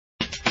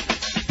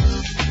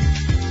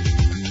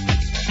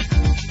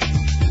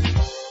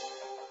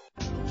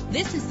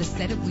This is the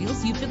set of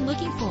wheels you've been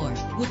looking for,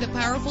 with a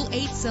powerful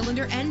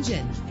 8-cylinder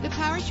engine. The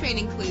powertrain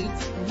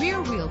includes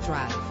rear-wheel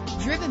drive,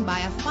 driven by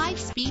a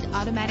 5-speed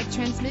automatic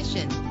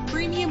transmission.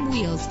 Premium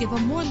wheels give a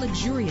more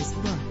luxurious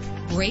look.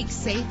 Brake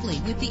safely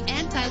with the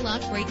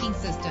anti-lock braking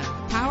system.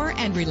 Power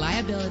and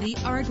reliability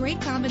are a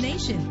great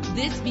combination.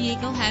 This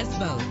vehicle has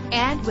both.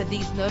 And with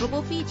these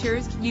notable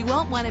features, you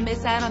won't want to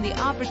miss out on the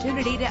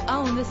opportunity to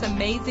own this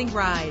amazing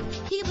ride.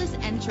 Keyless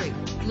entry,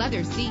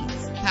 leather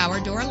seats, power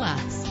door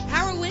locks,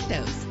 power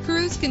windows,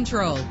 cruise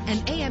control,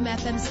 and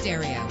AM/FM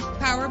stereo,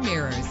 power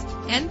mirrors.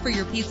 And for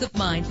your peace of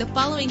mind, the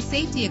following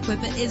safety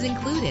equipment is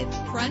included: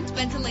 front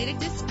ventilated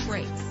disc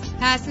brakes,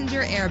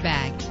 passenger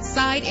airbag,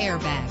 side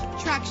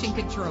airbag, traction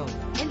control,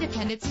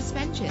 independent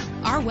suspension.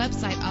 Our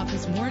website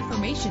offers more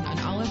information on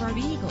all of our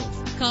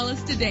vehicles. Call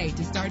us today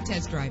to start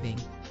test driving.